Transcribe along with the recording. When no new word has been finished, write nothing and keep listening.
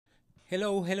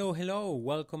Hello.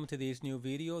 Welcome to this new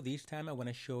video. This time I want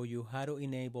to show you how to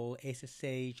enable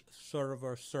SSH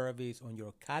server service on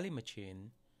your Kali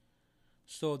machine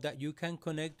so that you can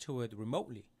connect to it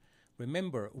remotely.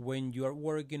 Remember, when you are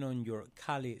working on your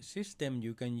Kali system,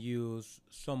 you can use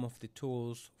some of the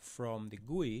tools from the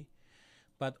GUI,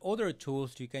 but other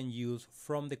tools you can use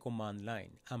from the command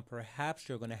line. And perhaps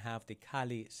you're going to have the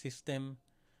Kali system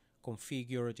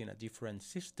configured in a different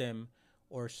system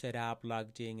or set up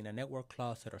logged in a network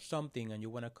closet or something, and you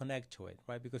want to connect to it,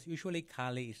 right? Because usually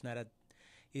Kali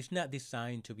is not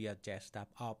designed to be a desktop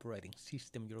operating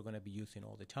system you're going to be using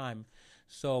all the time.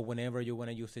 So whenever you want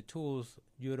to use the tools,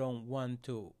 you don't want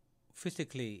to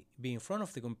physically be in front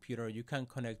of the computer, you can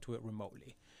connect to it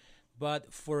remotely.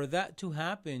 But for that to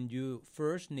happen, you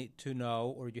first need to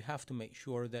know, or you have to make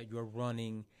sure that you're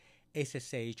running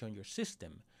SSH on your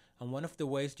system. And one of the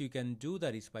ways you can do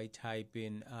that is by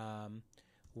typing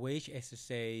which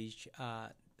SSH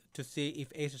to see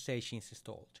if SSH is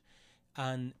installed.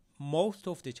 And most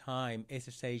of the time,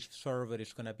 SSH server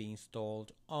is going to be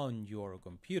installed on your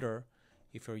computer.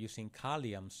 If you're using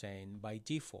Kali, I'm saying, by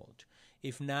default.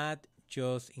 If not,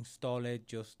 just install it.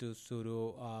 Just do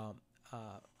sudo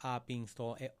apt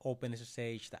install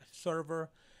OpenSSH-server,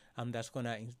 and that's going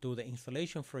to do the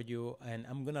installation for you. And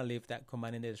I'm going to leave that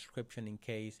command in the description in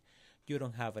case you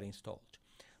don't have it installed.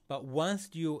 But once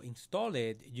you install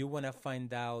it, you want to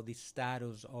find out the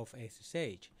status of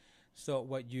SSH. So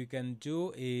what you can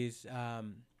do is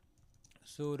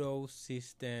sudo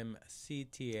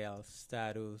systemctl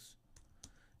status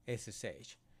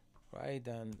SSH, right?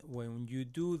 And when you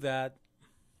do that,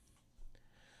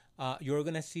 you're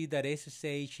going to see that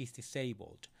SSH is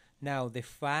disabled. Now, the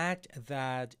fact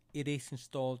that it is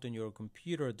installed on your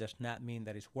computer does not mean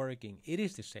that it's working. It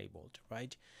is disabled,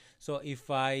 right? So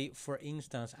if I, for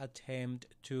instance, attempt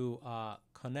to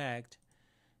connect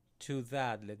to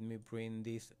that, let me bring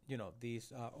this,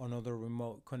 this another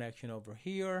remote connection over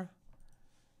here.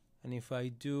 And if I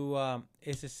do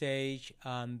SSH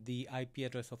and the IP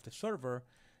address of the server,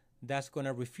 that's going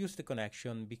to refuse the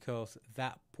connection because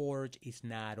that port is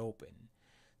not open.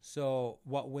 So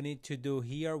what we need to do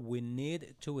here, we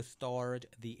need to start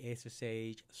the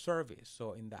SSH service.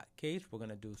 So in that case, we're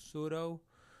going to do sudo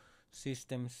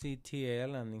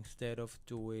systemctl, and instead of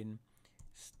doing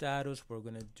status, we're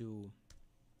going to do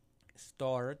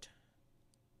start,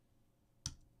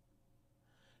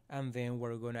 and then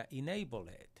we're going to enable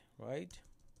it, right?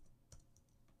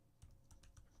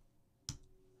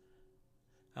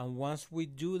 And once we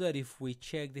do that, if we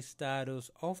check the status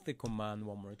of the command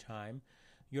one more time,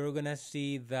 you're going to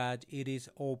see that it is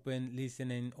open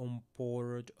listening on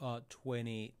port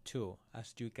 22,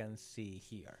 as you can see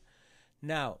here.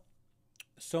 Now,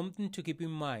 something to keep in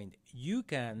mind, you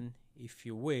can, if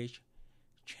you wish,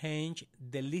 change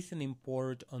the listening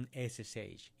port on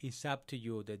SSH. It's up to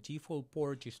you. The default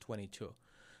port is 22.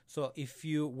 So if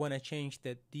you want to change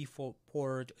the default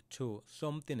port to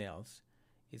something else,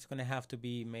 it's going to have to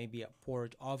be maybe a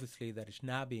port, obviously, that is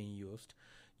not being used.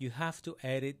 You have to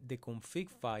edit the config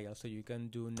file, so you can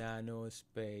do nano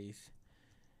space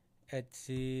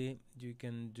etc. You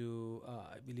can do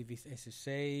I believe it's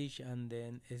SSH and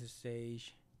then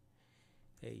SSH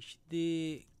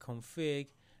HD config,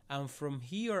 and from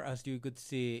here, as you could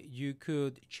see, you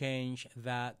could change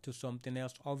that to something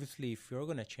else. Obviously, if you're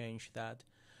going to change that,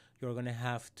 you're going to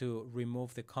have to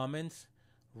remove the comments,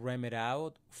 rem it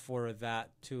out for that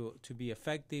to be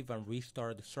effective, and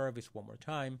restart the service one more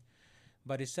time.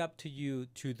 But it's up to you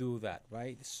to do that,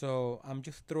 right? So I'm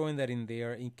just throwing that in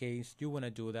there in case you want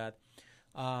to do that.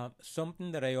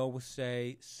 Something that I always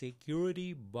say,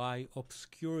 security by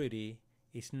obscurity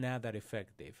is not that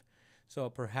effective.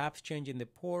 So perhaps changing the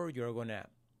port, you're going to,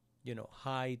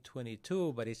 hide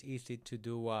 22, but it's easy to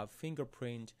do a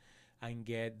fingerprint and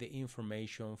get the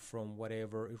information from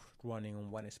whatever is running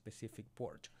on one specific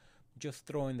port. Just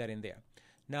throwing that in there.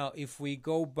 Now, if we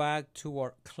go back to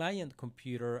our client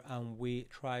computer and we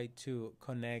try to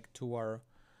connect to our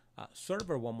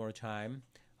server one more time,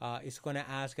 it's going to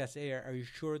ask us, hey, are you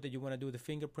sure that you want to do the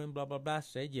fingerprint, blah, blah, blah?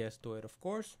 Say yes to it, of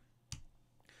course.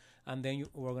 And then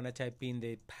we're going to type in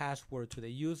the password to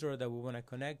the user that we want to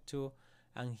connect to.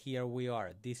 And here we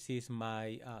are. This is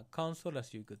my console,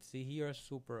 as you could see here,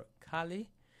 Super Kali.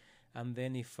 And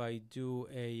then if I do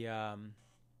a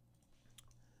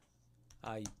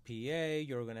IPA,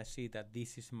 you're going to see that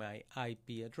this is my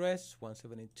IP address,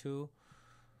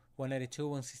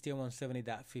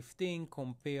 192.168.170.15,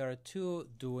 compared to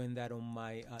doing that on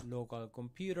my local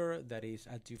computer that is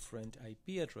a different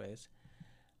IP address.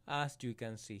 As you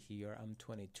can see here, I'm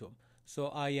 22. So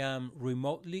I am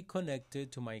remotely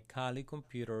connected to my Kali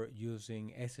computer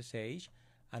using SSH,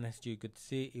 and as you could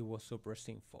see, it was super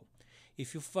simple.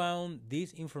 If you found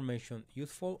this information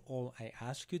useful, all I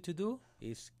ask you to do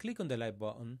is click on the like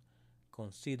button,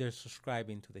 consider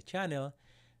subscribing to the channel,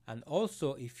 and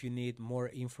also if you need more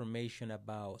information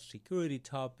about security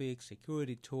topics,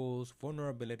 security tools,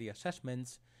 vulnerability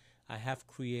assessments, I have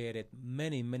created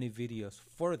many videos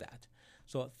for that.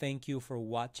 So thank you for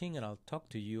watching, and I'll talk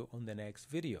to you on the next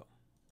video.